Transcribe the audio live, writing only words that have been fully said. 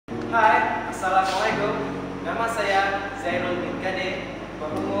Hai, Assalamualaikum. Nama saya Zairul bin Kadir,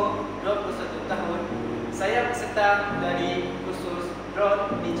 berumur 21 tahun. Saya peserta dari kursus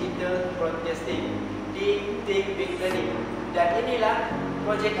Drone Digital Broadcasting di tim BIKER'S. Dan inilah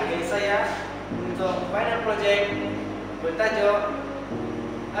projek akhir saya untuk final project bertajuk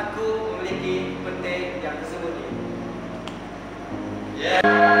Aku Memiliki Peti Yang Tersembunyi.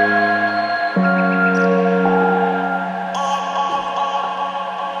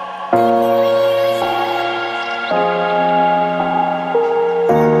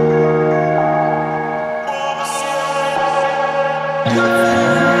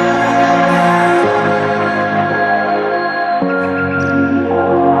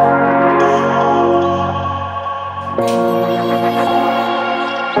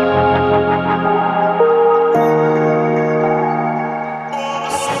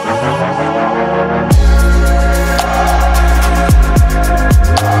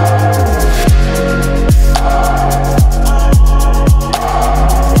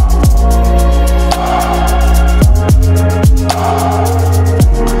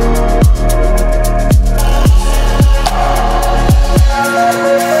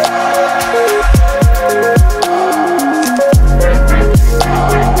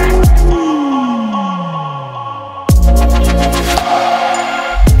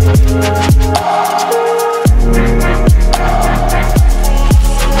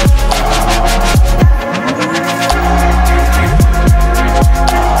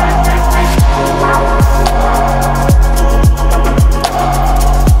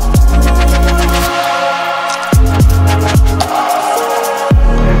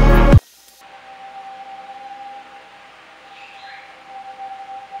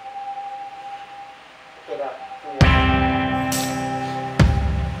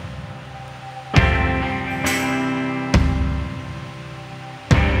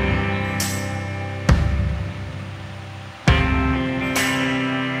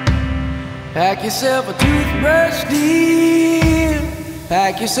 Pack yourself a toothbrush, dear.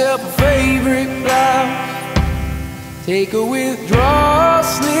 Pack yourself a favorite blouse. Take a withdrawal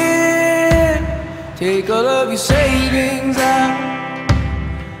slip. Take all of your savings out.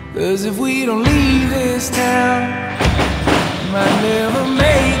 'Cause if we don't leave this town, we might never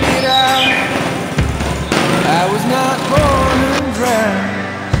make it out. I was not born to drown.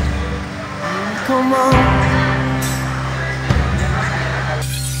 Come on.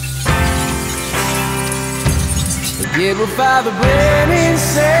 Forget what Father Brennan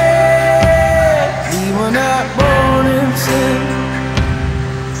said. We were not born in sin.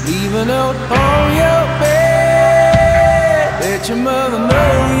 Leave a note on your bed. Let your mother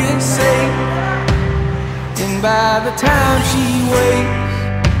know you're safe. And by the time she wakes,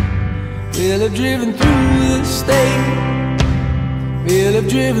 we'll have driven through the state. We'll have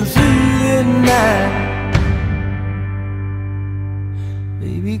driven through the night.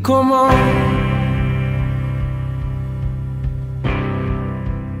 Baby, come on.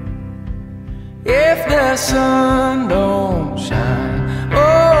 If the sun don't shine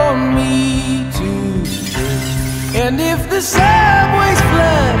on me today, and if the subway